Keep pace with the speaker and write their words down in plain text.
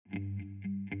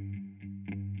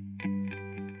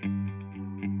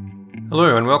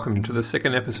Hello and welcome to the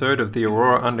second episode of the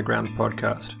Aurora Underground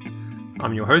podcast.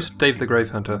 I'm your host, Dave the Grave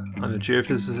Hunter. I'm a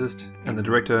geophysicist and the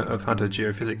director of Hunter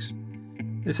Geophysics.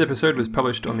 This episode was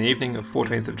published on the evening of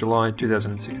 14th of July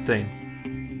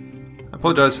 2016. I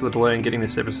apologise for the delay in getting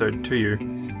this episode to you.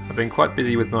 I've been quite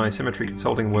busy with my cemetery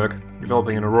consulting work,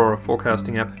 developing an Aurora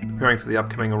forecasting app, preparing for the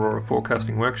upcoming Aurora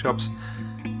forecasting workshops.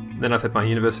 Then I've had my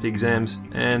university exams,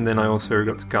 and then I also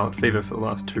got scarlet fever for the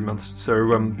last 2 months,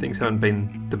 so things haven't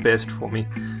been the best for me.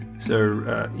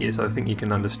 So yes, I think you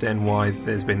can understand why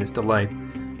there's been this delay.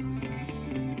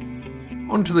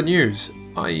 On to the news.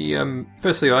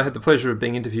 Firstly, I had the pleasure of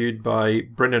being interviewed by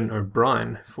Brendan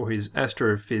O'Brien for his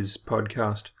Astrophys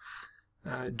podcast.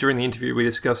 During the interview, we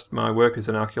discussed my work as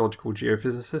an archaeological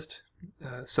geophysicist,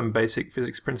 some basic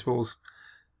physics principles,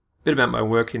 a bit about my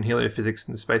work in heliophysics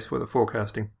and space weather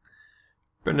forecasting.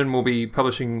 Brendan will be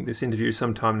publishing this interview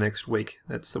sometime next week.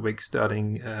 That's the week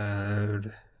starting,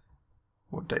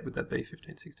 what date would that be?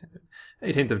 15th, 16th,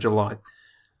 18th of July.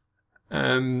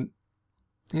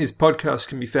 His podcast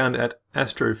can be found at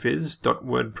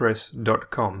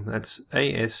astrophys.wordpress.com. That's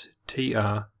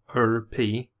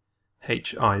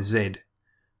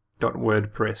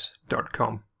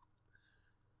ASTROPHIZ.wordpress.com.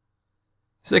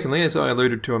 Secondly, as I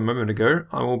alluded to a moment ago,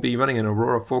 I will be running an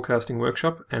Aurora forecasting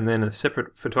workshop and then a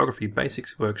separate photography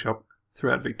basics workshop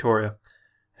throughout Victoria,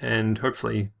 and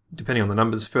hopefully, depending on the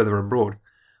numbers, further abroad.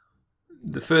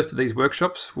 The first of these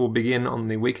workshops will begin on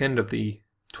the weekend of the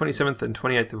 27th and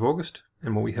 28th of August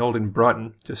and will be held in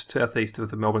Brighton, just southeast of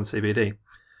the Melbourne CBD.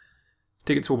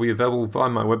 Tickets will be available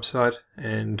via my website,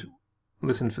 and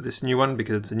listen for this new one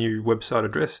because it's a new website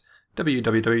address,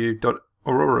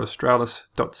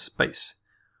 www.auroraaustralis.space.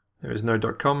 There is no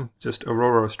 .com, just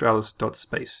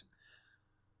auroraaustralis.space.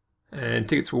 And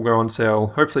tickets will go on sale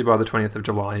hopefully by the 20th of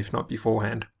July, if not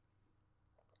beforehand.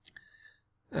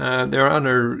 There are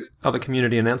no other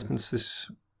community announcements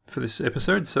for this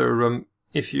episode, so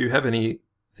if you have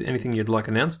anything you'd like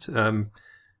announced,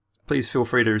 please feel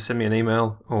free to send me an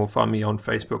email or find me on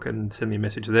Facebook and send me a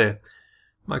message there.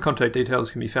 My contact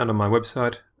details can be found on my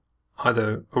website,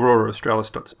 either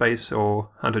auroraaustralis.space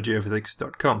or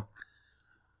huntergeophysics.com.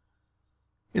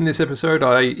 In this episode,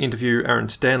 I interview Aaron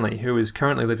Stanley, who is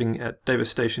currently living at Davis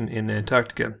Station in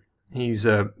Antarctica. He's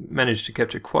managed to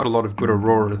capture quite a lot of good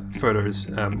aurora photos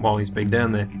while he's been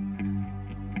down there.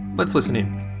 Let's listen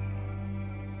in.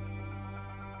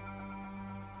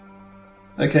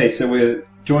 Okay, so we're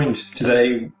joined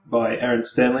today by Aaron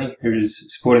Stanley, who is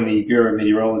supporting the Bureau of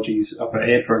Meteorology's Upper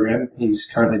Air program. He's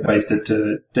currently based at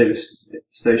Davis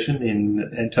Station in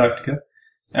Antarctica.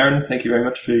 Aaron, thank you very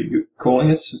much for calling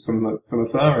us from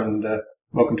afar, and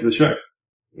welcome to the show.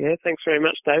 Yeah, thanks very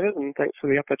much, David, and thanks for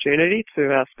the opportunity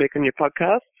to speak on your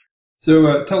podcast.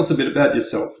 So, tell us a bit about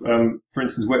yourself. For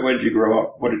instance, where did you grow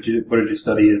up? What did you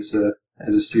study as a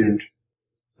student?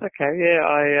 Okay, yeah,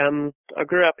 I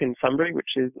grew up in Sunbury,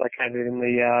 which is located in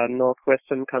the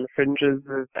northwestern kind of fringes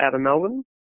of outer Melbourne.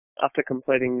 After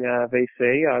completing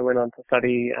VC, I went on to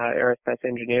study aerospace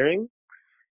engineering.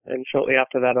 And shortly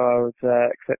after that, I was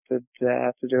accepted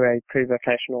to do a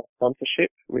pre-vocational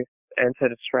sponsorship with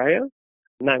Ansett Australia.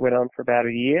 And that went on for about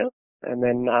a year. And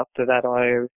then after that,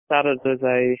 I started as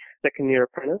a second-year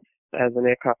apprentice as an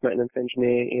aircraft maintenance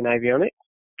engineer in avionics.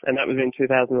 And that was in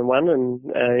 2001. And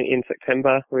in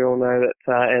September, we all know that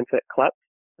Ansett collapsed.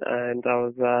 And I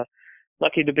was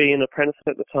lucky to be an apprentice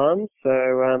at the time. So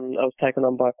I was taken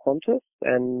on by Qantas,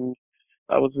 and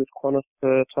I was with Qantas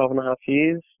for 12 and a half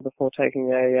years before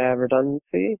taking a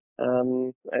redundancy,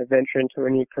 a venture into a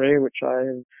new career, which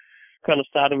I kind of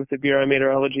started with the Bureau of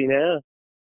Meteorology now.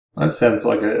 That sounds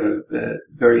like a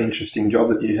very interesting job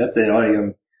that you had there. I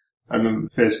remember the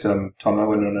first time I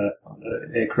went on an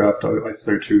aircraft, I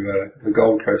flew to the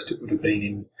Gold Coast. It would have been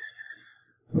in,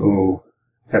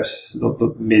 perhaps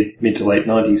the mid to late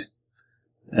 90s.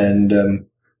 And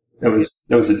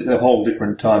That was a whole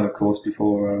different time, of course,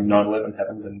 before 9/11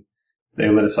 happened, and they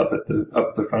let us up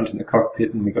the front in the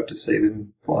cockpit, and we got to see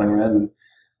them flying around.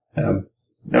 And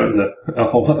that was a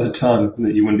whole other time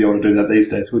that you wouldn't be able to do that these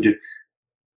days, would you?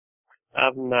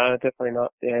 No, definitely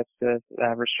not. Yeah, it's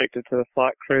restricted to the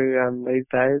flight crew these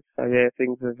days. So yeah,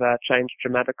 things have changed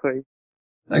dramatically.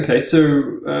 Okay,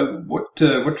 so what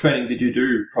training did you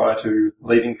do prior to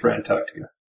leaving for Antarctica?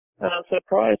 So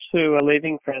prior to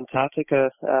leaving for Antarctica,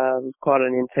 it was quite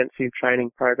an intensive training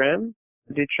program.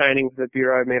 I did training with the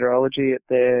Bureau of Meteorology at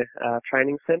their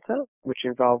training centre, which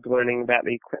involved learning about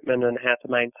the equipment and how to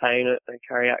maintain it and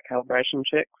carry out calibration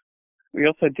checks. We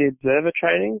also did observer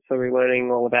training, so we were learning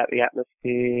all about the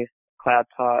atmosphere, cloud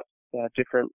types,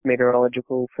 different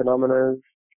meteorological phenomena,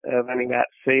 learning about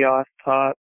sea ice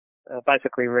types,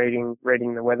 basically reading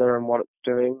the weather and what it's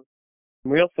doing.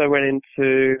 We also went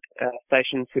into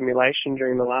station simulation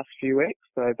during the last few weeks,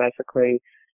 so basically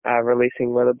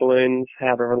releasing weather balloons,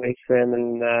 how to release them,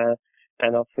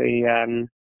 and obviously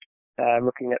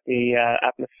looking at the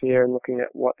atmosphere and looking at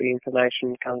what the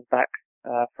information comes back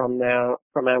from our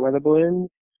weather balloons.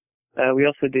 We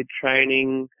also did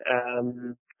training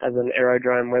as an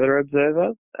aerodrome weather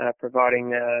observer,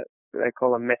 providing they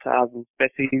call them METARs and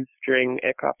species during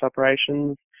aircraft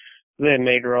operations. They're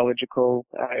meteorological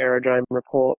aerodrome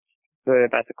reports. They're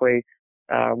basically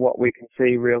what we can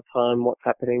see real time, what's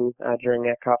happening during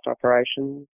aircraft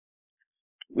operations.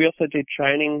 We also did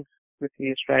training with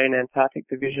the Australian Antarctic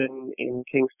Division in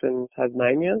Kingston,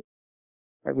 Tasmania.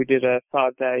 We did a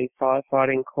 5-day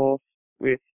firefighting course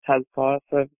with Tas Fire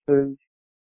Services.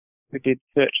 We did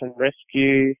search and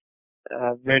rescue,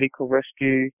 vertical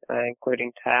rescue,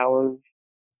 including towers.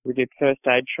 We did first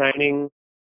aid training.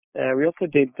 We also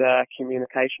did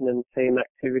communication and team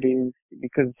activities.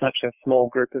 Because it's such a small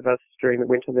group of us during the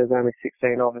winter, there's only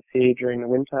 16 of us here during the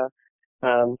winter.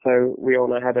 So we all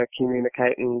know how to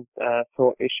communicate and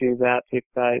sort issues out if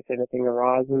anything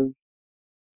arises.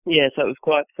 Yeah, so it was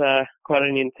quite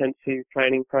an intensive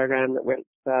training program that went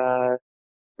for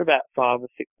about 5 or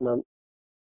 6 months.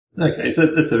 Okay, so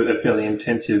that's a fairly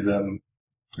intensive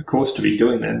course to be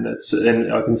doing then.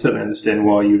 And I can certainly understand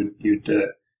why you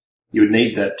would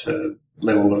need that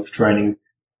level of training,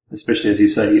 especially as you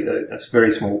say, a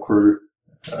very small crew,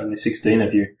 only 16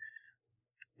 of you.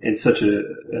 It's such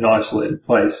an isolated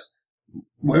place.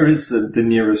 Where is the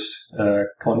nearest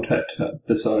contact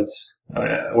besides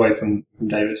away from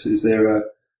Davis? Is there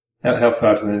how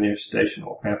far to the nearest station,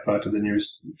 or how far to the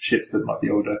nearest ship that might be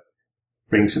able to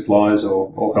bring supplies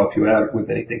or help you out with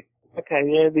anything? Okay,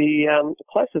 yeah, the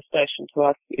closest station to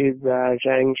us is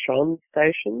Zhangshon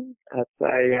Station. It's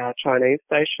a Chinese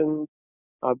station.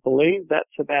 I believe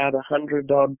that's about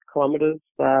 100-odd kilometres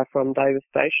from Davis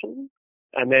Station.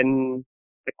 And then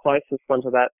the closest one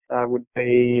to that would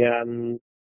be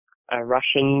a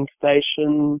Russian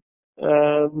station.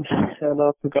 And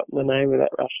I've forgotten the name of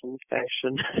that Russian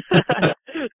station.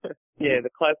 Yeah, the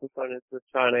closest one is the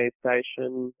Chinese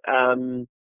station.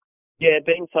 Yeah,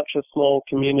 being such a small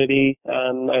community,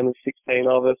 only 16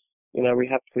 of us, we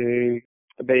have to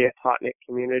be a tight-knit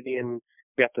community and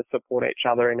we have to support each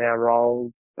other in our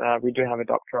roles. We do have a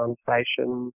doctor on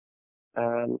station,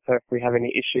 so if we have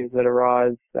any issues that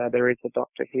arise, there is a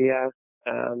doctor here.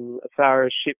 As far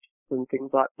as ships and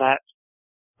things like that,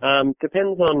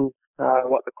 depends on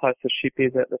what the closest ship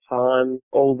is at the time.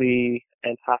 All the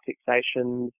Antarctic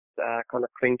stations kind of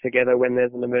cling together when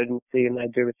there's an emergency, and they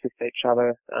do assist each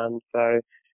other.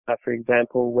 For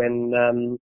example, when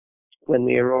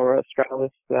the Aurora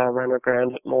Australis ran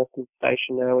aground at Mawson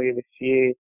Station earlier this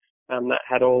year, that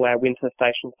had all our winter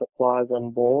station supplies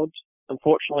on board.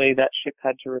 Unfortunately, that ship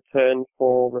had to return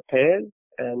for repairs,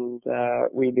 and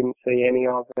we didn't see any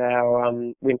of our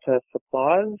winter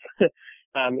supplies,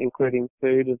 including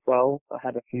food as well. I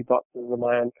had a few boxes of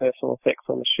my own personal effects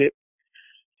on the ship.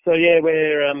 So yeah,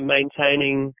 we're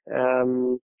maintaining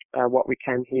what we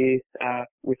can here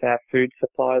with our food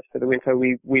supplies for the winter.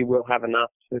 We will have enough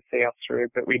to see us through,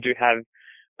 but we do have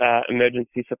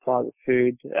emergency supplies of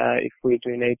food if we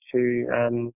do need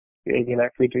to,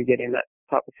 if we do get in that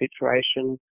type of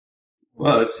situation.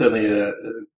 Well, it's certainly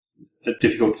a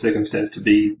difficult circumstance to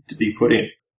be put in,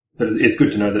 but it's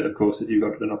good to know that, of course, that you've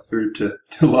got enough food to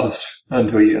last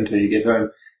until you get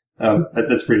home.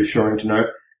 That's pretty assuring to know.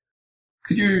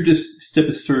 Could you just step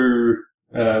us through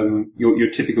your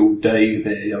typical day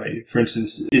there? I mean, for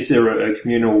instance, is there a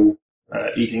communal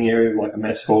eating area like a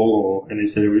mess hall, and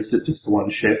is it just the one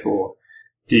chef, or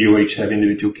do you each have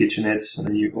individual kitchenettes and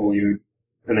then you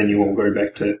all go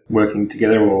back to working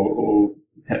together, or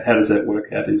how does that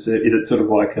work out? Is it sort of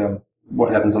like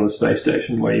what happens on the space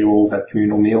station where you all have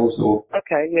communal meals, or?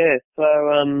 Okay, yeah.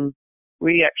 So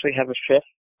we actually have a chef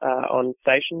on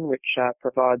station which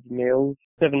provides meals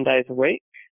 7 days a week.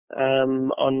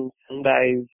 On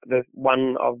Sundays,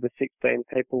 one of the 16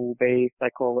 people will be, they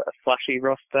call it a slushy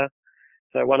roster.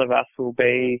 So one of us will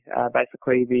be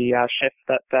basically the chef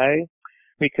that day.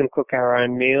 We can cook our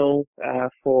own meal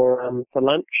for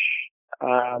lunch,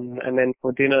 and then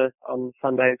for dinner on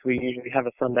Sundays we usually have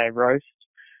a Sunday roast,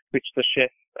 which the chef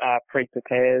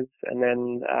pre-prepares, and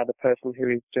then the person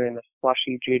who is doing the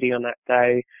slushy duty on that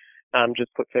day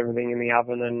just puts everything in the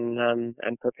oven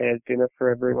and prepares dinner for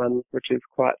everyone, which is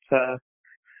quite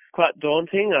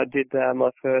daunting. I did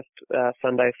my first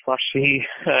Sunday slushy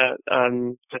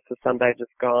just the Sunday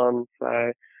just gone,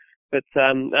 so But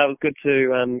that was good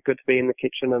to be in the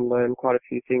kitchen and learn quite a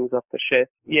few things off the chef.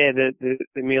 Yeah, the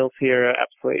meals here are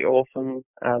absolutely awesome.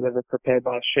 They're prepared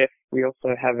by a chef. We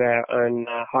also have our own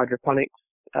hydroponics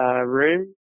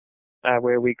room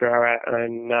where we grow our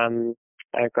own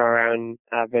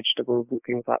vegetables and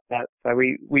things like that. So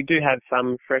we do have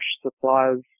some fresh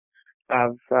supplies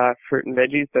of fruit and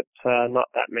veggies, but not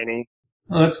that many.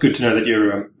 Oh, that's good to know that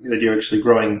you're actually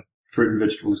growing fruit and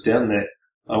vegetables down there.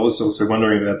 I was also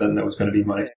wondering about that, and that was going to be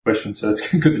my next question. So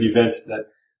it's good that you've answered that.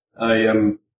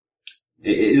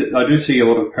 I do see a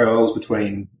lot of parallels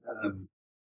between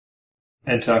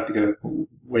Antarctica,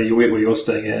 where you're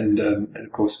staying, and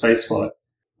of course spaceflight.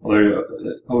 Although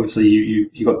obviously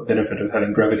you got the benefit of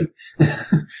having gravity.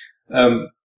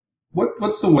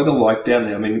 What's the weather like down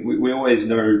there? I mean, we always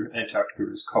know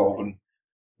Antarctica is cold, and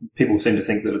people seem to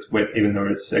think that it's wet, even though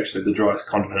it's actually the driest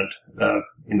continent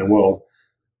in the world.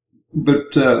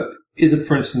 But is it,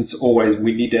 for instance, always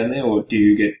windy down there, or do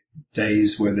you get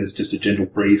days where there's just a gentle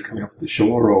breeze coming off the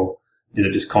shore, or is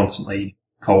it just constantly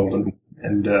cold and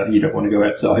you don't want to go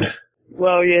outside?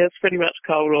 Well, yeah, it's pretty much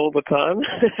cold all the time.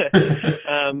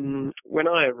 When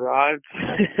I arrived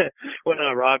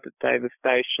at Davis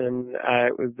Station,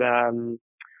 it was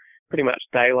pretty much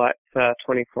daylight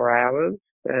 24 hours,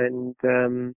 and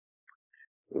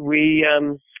we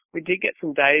did get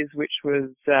some days which was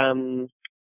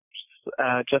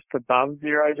just above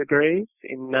 0 degrees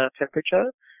in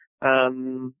temperature.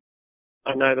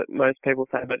 I know that most people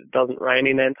say that it doesn't rain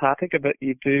in Antarctica, but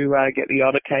you do get the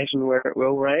odd occasion where it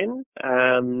will rain.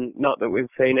 Not that we've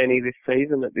seen any this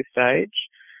season at this stage.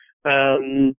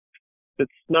 It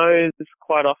snows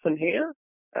quite often here.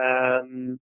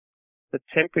 The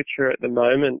temperature at the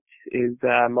moment is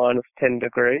minus 10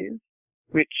 degrees,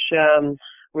 which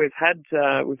we've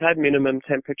had minimum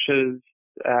temperatures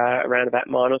around about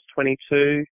minus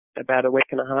 22 about a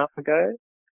week and a half ago.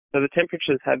 So the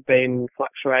temperatures have been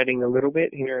fluctuating a little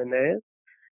bit here and there.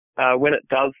 When it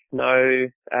does snow,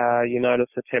 you notice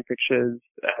the temperatures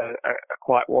are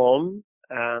quite warm.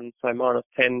 So minus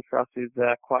 10 for us is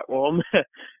quite warm.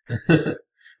 The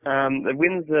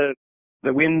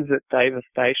winds at Davis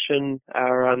Station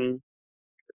are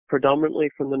predominantly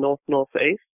from the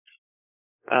north-northeast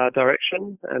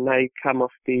direction, and they come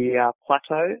off the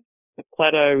plateau. The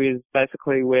plateau is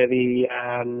basically where the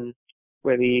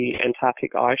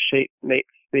Antarctic ice sheet meets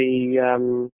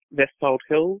the Vestfold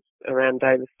Hills around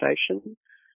Davis Station.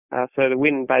 So the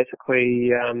wind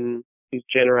basically is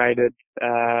generated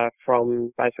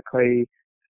from basically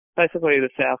the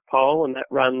South Pole, and that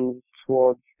runs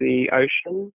towards the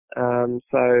ocean.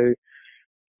 So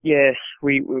yeah,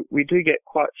 we do get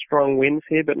quite strong winds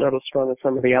here, but not as strong as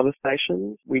some of the other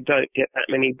stations. We don't get that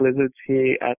many blizzards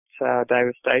here at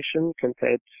Davis Station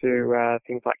compared to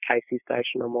things like Casey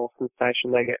Station or Mawson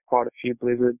Station. They get quite a few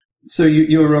blizzards. So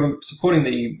you're supporting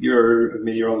the Bureau of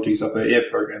Meteorology's Upper Air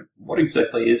Program. What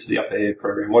exactly is the Upper Air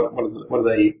Program? What are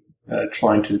they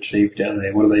trying to achieve down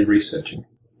there? What are they researching?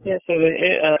 Yeah, so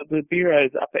the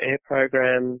Bureau's Upper Air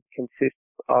Program consists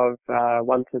of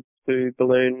 1 to 2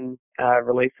 balloon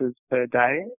releases per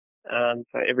day.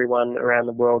 So everyone around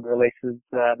the world releases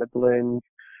the balloons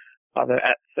either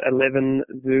at 11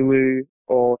 Zulu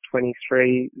or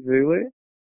 23 Zulu.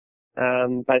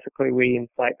 Basically, we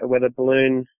inflate a weather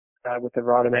balloon with the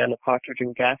right amount of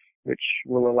hydrogen gas, which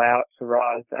will allow it to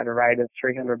rise at a rate of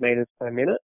 300 metres per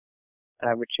minute,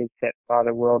 which is set by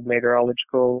the World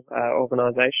Meteorological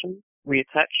Organization. We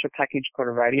attach a package called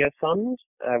a radio sonde,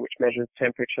 which measures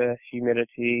temperature,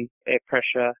 humidity, air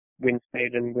pressure, wind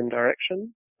speed and wind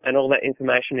direction. And all that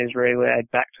information is relayed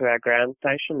back to our ground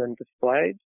station and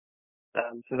displayed.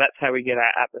 So that's how we get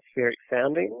our atmospheric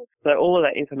soundings. So all of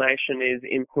that information is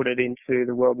inputted into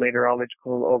the World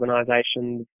Meteorological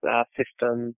Organization's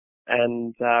system,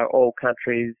 and all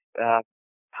countries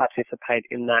participate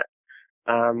in that,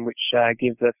 which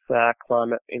gives us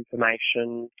climate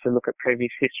information to look at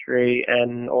previous history,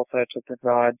 and also to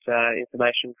provide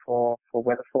information for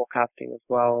weather forecasting as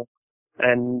well.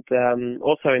 And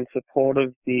also in support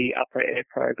of the Upper Air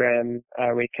Program,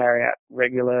 we carry out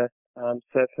regular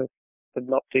surface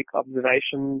synoptic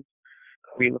observations.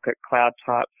 We look at cloud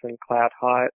types and cloud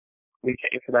height. We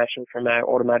get information from our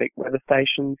automatic weather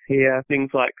stations here, things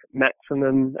like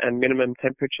maximum and minimum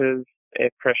temperatures, air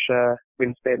pressure,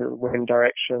 wind speed and wind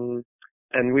direction.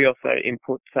 And we also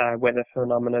input weather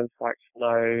phenomena like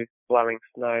snow, blowing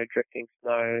snow, drifting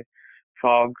snow,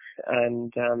 fog,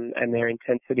 and their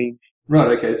intensities.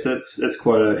 Right. Okay. So that's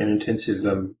quite an intensive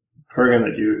program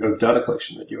of data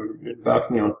collection that you're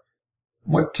embarking on.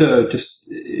 What just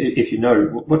if you know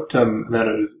what amount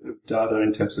of data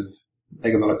in terms of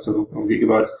megabytes or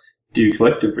gigabytes do you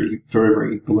collect for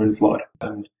every balloon flight,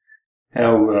 and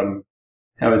how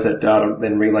is that data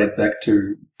then relayed back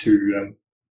to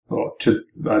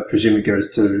I presume it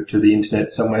goes to the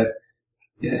internet somewhere.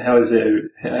 Yeah, how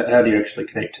do you actually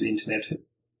connect to the internet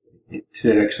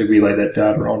to actually relay that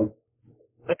data on?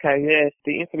 Okay, yes,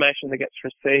 the information that gets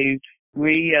received,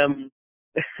 we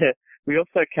we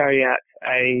also carry out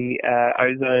a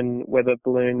ozone weather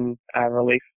balloon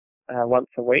release once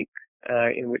a week,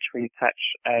 in which we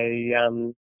attach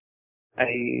a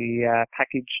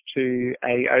package to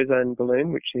a ozone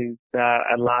balloon, which is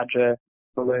a larger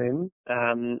balloon,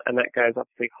 and that goes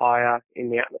obviously higher in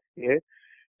the atmosphere,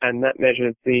 and that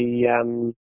measures the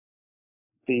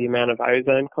amount of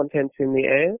ozone content in the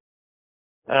air,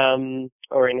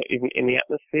 or in the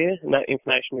atmosphere, and that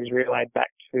information is relayed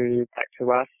back to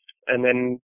us, and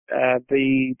then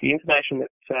the information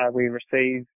that we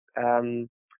receive,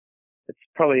 it's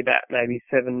probably about maybe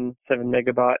 7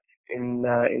 megabytes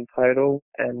in total,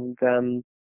 and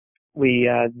we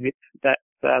zip that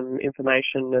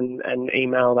information and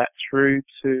email that through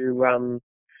to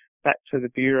back to the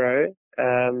bureau.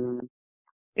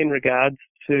 In regards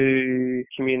to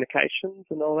communications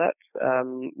and all that,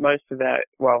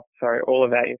 all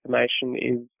of our information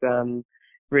is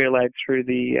relayed through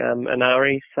the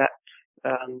ANARI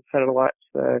satellite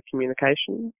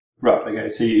communications. Right. Okay.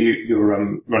 So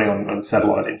you're running on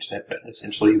satellite internet, but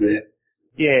essentially there.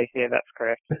 Yeah, that's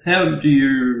correct. How do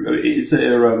you? Is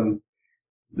there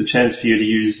the chance for you to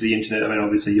use the internet? I mean,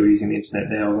 obviously you're using the internet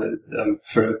now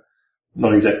for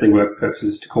not exactly work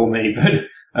purposes to call me, but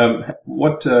I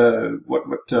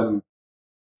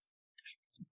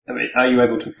mean, are you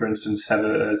able to, for instance, have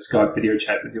a Skype video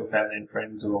chat with your family and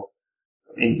friends, or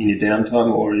in your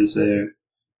downtime, or is there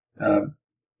are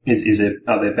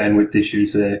there bandwidth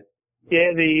issues there?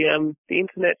 Yeah, the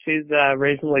internet is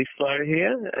reasonably slow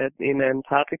here in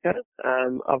Antarctica,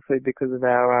 obviously because of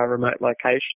our remote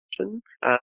location.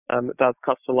 It does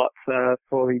cost a lot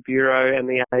for the Bureau and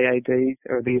the AAD,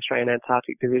 or the Australian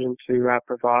Antarctic Division, to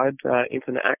provide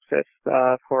internet access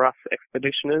for us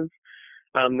expeditioners.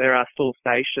 There are still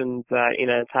stations in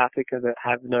Antarctica that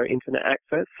have no internet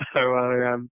access, so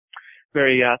I'm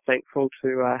very thankful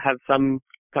to have some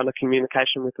kind of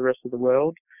communication with the rest of the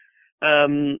world.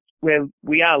 Where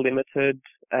we are limited,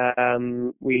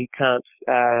 we can't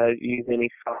use any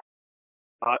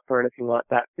Skype or anything like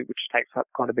that, which takes up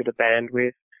quite a bit of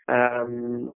bandwidth.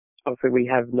 Obviously, we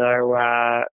have no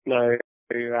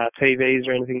TVs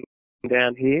or anything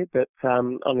down here, but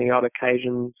on the odd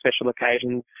occasion, special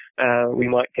occasions, we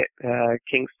might get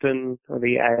Kingston or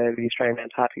the Australian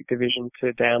Antarctic Division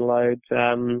to download,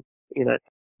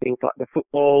 things like the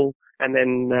football, and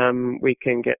then we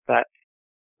can get that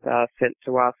sent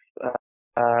to us,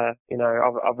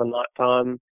 of a night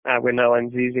time when no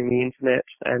one's using the internet,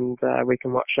 and we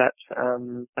can watch that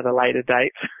at a later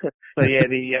date. So yeah,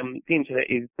 the internet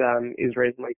is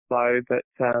reasonably slow, but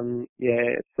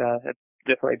it's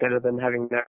definitely better than having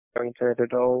no internet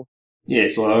at all. Yeah,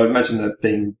 so I would imagine that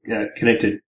being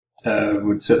connected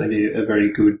would certainly be a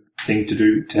very good thing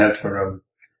to have for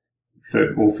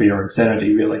your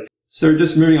insanity, really. So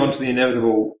just moving on to the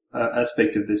inevitable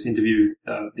aspect of this interview,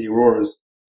 the auroras.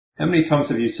 How many times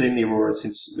have you seen the aurora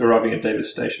since arriving at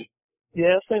Davis Station?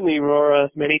 Yeah, I've seen the aurora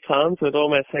many times. It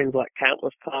almost seems like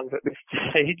countless times at this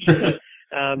stage.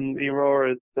 The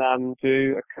auroras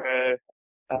do occur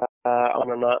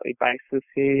on a nightly basis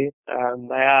here.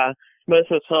 They are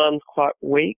most of the time quite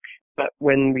weak, but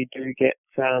when we do get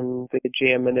the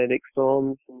geomagnetic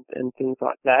storms and things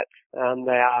like that, they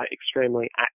are extremely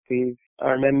active. I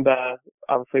remember,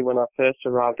 obviously, when I first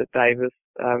arrived at Davis,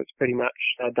 it's pretty much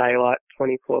daylight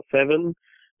 24/7,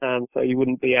 so you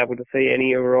wouldn't be able to see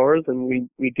any auroras, and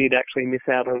we did actually miss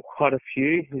out on quite a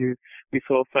few. We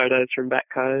saw photos from back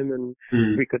home, and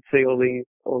we could see all the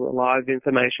live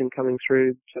information coming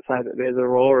through to say that there's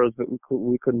auroras, but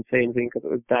we couldn't see anything because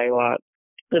it was daylight.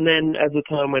 And then as the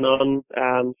time went on,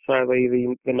 slowly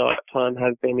the night time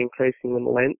has been increasing in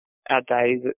length. Our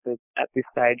days at this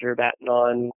stage are about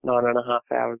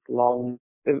 9.5 hours long.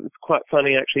 It was quite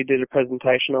funny. I actually did a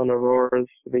presentation on auroras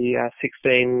for the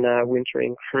 16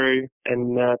 wintering crew,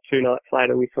 and 2 nights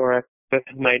later we saw our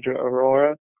first major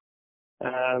aurora.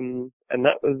 And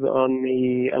that was on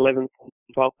the 11th and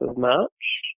 12th of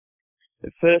March.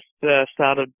 It first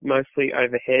started mostly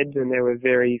overhead, and there were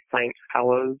very faint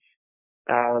colours,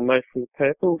 mostly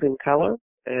purples in colour,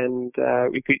 and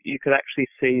you could actually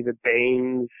see the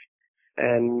beams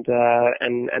and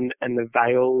the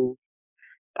veils.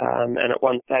 And at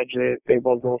one stage there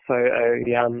was also a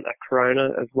corona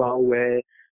as well, where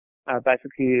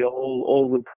basically all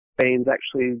the beams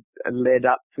actually led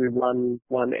up to one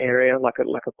area, like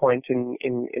a point in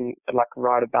like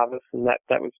right above us, and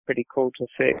that was pretty cool to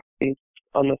see.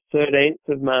 On the 13th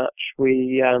of March,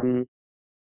 we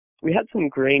had some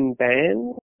green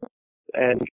bands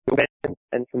and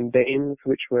some beams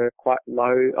which were quite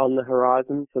low on the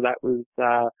horizon. So that was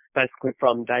basically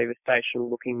from Davis Station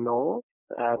looking north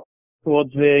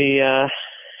towards basically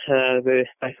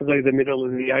the middle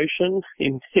of the ocean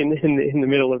in the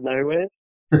middle of nowhere.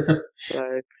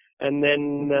 So, and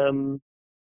then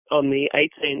on the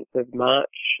 18th of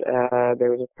March,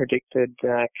 there was a predicted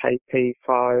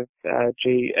KP5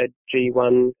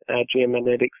 G1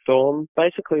 geomagnetic storm.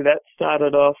 Basically, that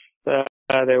started off.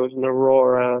 There was an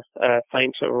aurora, a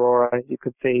faint aurora. You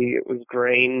could see it was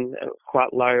green and it was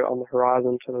quite low on the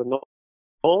horizon to the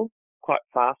north, quite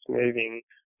fast moving.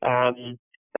 And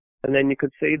then you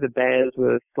could see the bands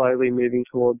were slowly moving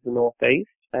towards the northeast.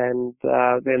 And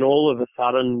then all of a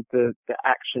sudden, the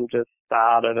action just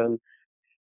started and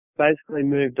basically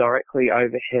moved directly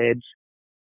overhead.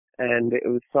 And it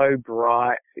was so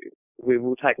bright. We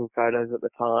were taking photos at the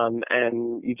time,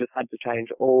 and you just had to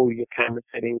change all your camera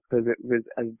settings because it was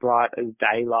as bright as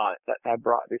daylight. That's how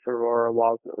bright this aurora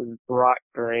was. It was bright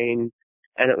green,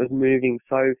 and it was moving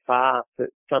so fast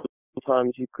that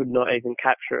sometimes you could not even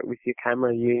capture it with your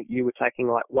camera. You were taking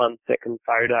like 1 second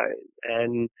photos,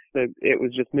 and it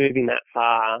was just moving that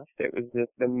fast. It was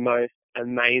just the most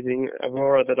amazing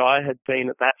aurora that I had seen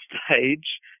at that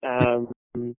stage.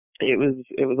 It was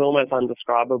almost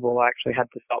undescribable. I actually had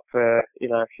to stop for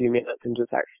a few minutes and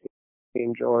just actually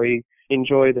enjoy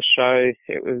the show.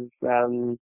 It was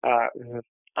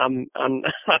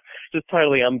just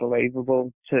totally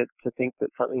unbelievable to think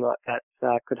that something like that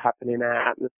could happen in our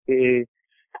atmosphere.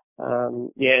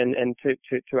 And to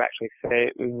actually see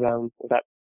it was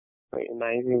absolutely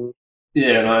amazing.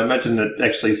 Yeah, and I imagine that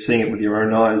actually seeing it with your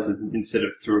own eyes instead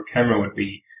of through a camera would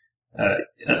be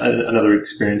another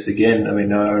experience again. I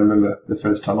mean, I remember the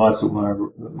first time I saw my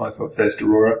first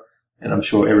aurora, and I'm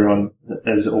sure everyone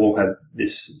has all had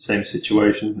this same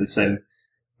situation, the same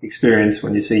experience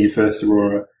when you see your first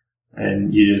aurora,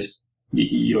 and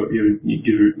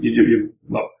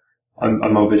well,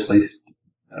 I'm obviously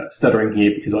stuttering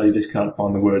here because I just can't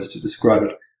find the words to describe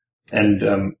it, and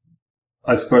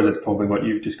I suppose that's probably what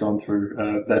you've just gone through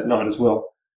that night as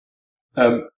well.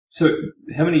 So,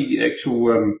 how many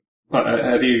actual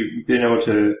have you been able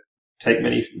to take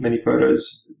many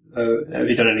photos? Have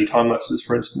you done any time lapses,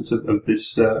 for instance, of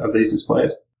these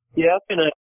displays? Yeah, I've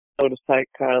been able to take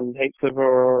heaps of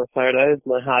aurora photos.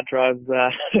 My hard drive's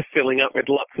filling up with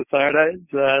lots of photos.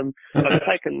 I've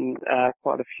taken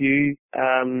quite a few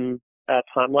time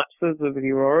lapses of the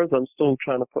auroras. I'm still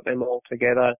trying to put them all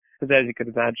together because, as you could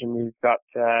imagine, you've got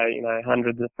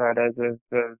hundreds of photos of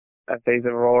these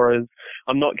auroras.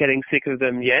 I'm not getting sick of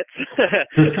them yet.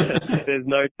 There's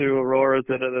no two auroras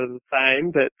that are the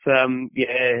same, but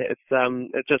it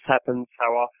just happens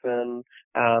so often,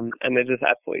 and they're just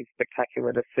absolutely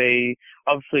spectacular to see.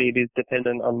 Obviously, it is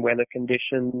dependent on weather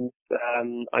conditions.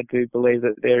 I do believe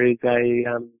that there is a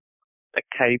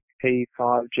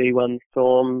KP5 G1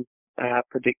 storm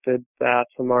predicted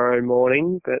tomorrow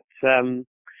morning, but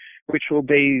which will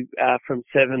be from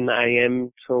 7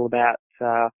 a.m. till about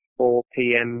 4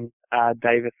 p.m.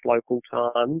 Davis local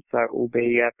time, so it will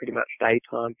be pretty much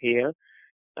daytime here.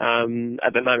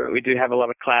 At the moment, we do have a lot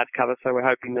of cloud cover, so we're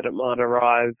hoping that it might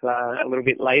arrive a little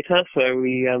bit later, so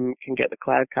we can get the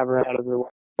cloud cover out of the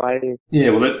way. Yeah,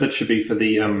 well, that should be for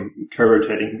the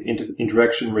co-rotating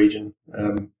interaction region.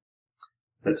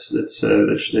 That's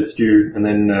due, and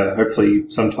then hopefully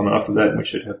sometime after that, we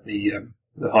should have the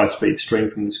high-speed stream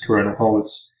from this coronal hole.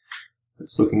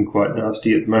 It's looking quite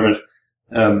nasty at the moment.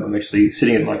 I'm actually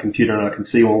sitting at my computer and I can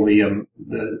see all the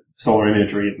solar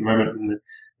imagery at the moment. And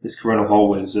this coronal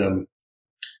hole is,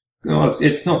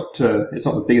 it's not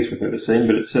the biggest we've ever seen,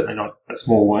 but it's certainly not a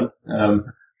small one.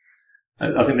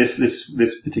 I think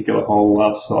this particular hole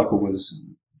last cycle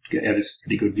had this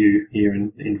pretty good view here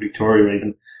in Victoria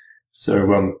even.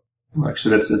 So,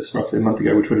 actually that's roughly a month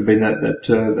ago, which would have been that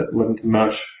 11th of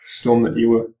March storm that you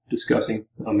were discussing.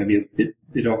 Maybe a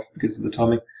bit off because of the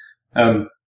timing.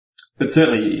 But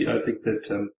certainly, I think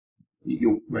that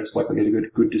you'll most likely get a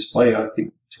good display, I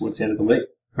think, towards the end of the week,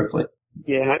 hopefully.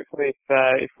 Yeah, hopefully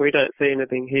if we don't see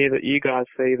anything here that you guys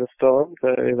see the storm,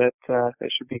 so that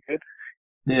should be good.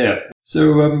 Yeah.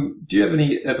 So, do you have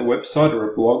any other website or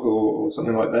a blog or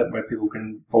something like that where people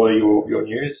can follow your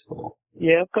news? Or?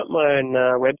 Yeah, I've got my own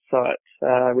website,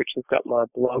 which has got my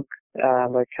blog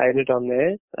located on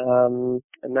there, and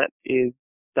that is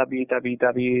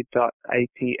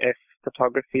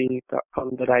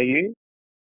www.apsphotography.com.au.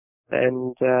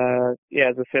 And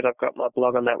as I said, I've got my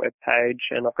blog on that web page,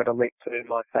 and I've got a link to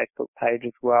my Facebook page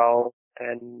as well.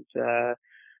 And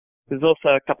there's also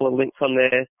a couple of links on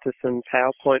there to some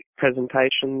PowerPoint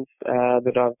presentations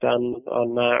that I've done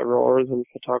on auroras and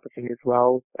photography as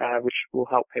well, which will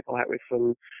help people out with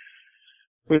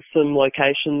some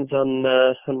locations on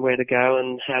where to go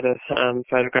and how to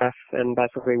photograph and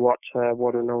basically what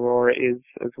an aurora is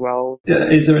as well.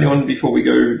 Is there anyone before we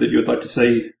go that you would like to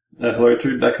say hello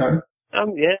to back home?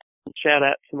 Shout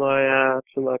out to my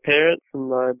parents and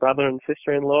my brother and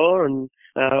sister-in-law and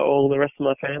all the rest of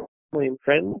my family and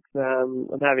friends. I'm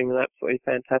having an absolutely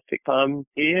fantastic time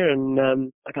here, and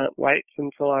I can't wait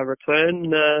until I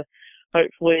return.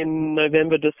 Hopefully in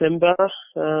November, December,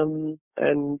 to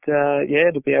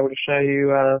be able to show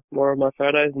you more of my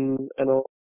photos and all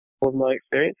of my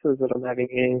experiences that I'm having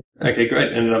here. Okay,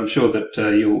 great, and I'm sure that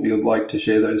you'll like to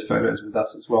share those photos with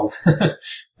us as well.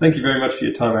 Thank you very much for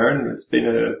your time, Aaron. It's been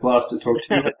a blast to talk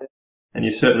to you, and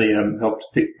you've certainly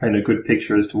helped paint a good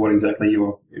picture as to what exactly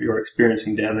you're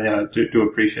experiencing down there. I do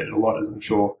appreciate it a lot, as I'm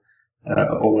sure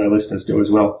all our listeners do as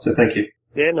well. So thank you.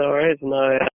 Yeah, no worries, and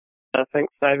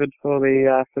thanks, David, for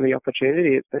the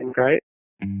opportunity. It's been great.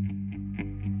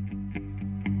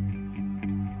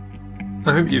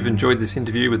 I hope you've enjoyed this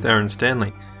interview with Aaron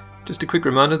Stanley. Just a quick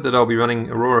reminder that I'll be running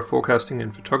aurora forecasting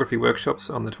and photography workshops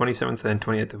on the 27th and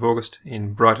 28th of August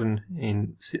in Brighton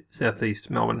in southeast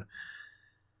Melbourne.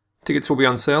 Tickets will be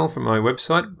on sale from my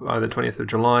website by the 20th of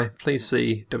July. Please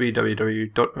see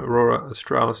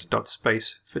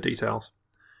www.auroraaustralis.space for details.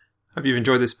 Hope you've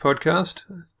enjoyed this podcast.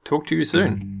 Talk to you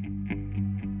soon.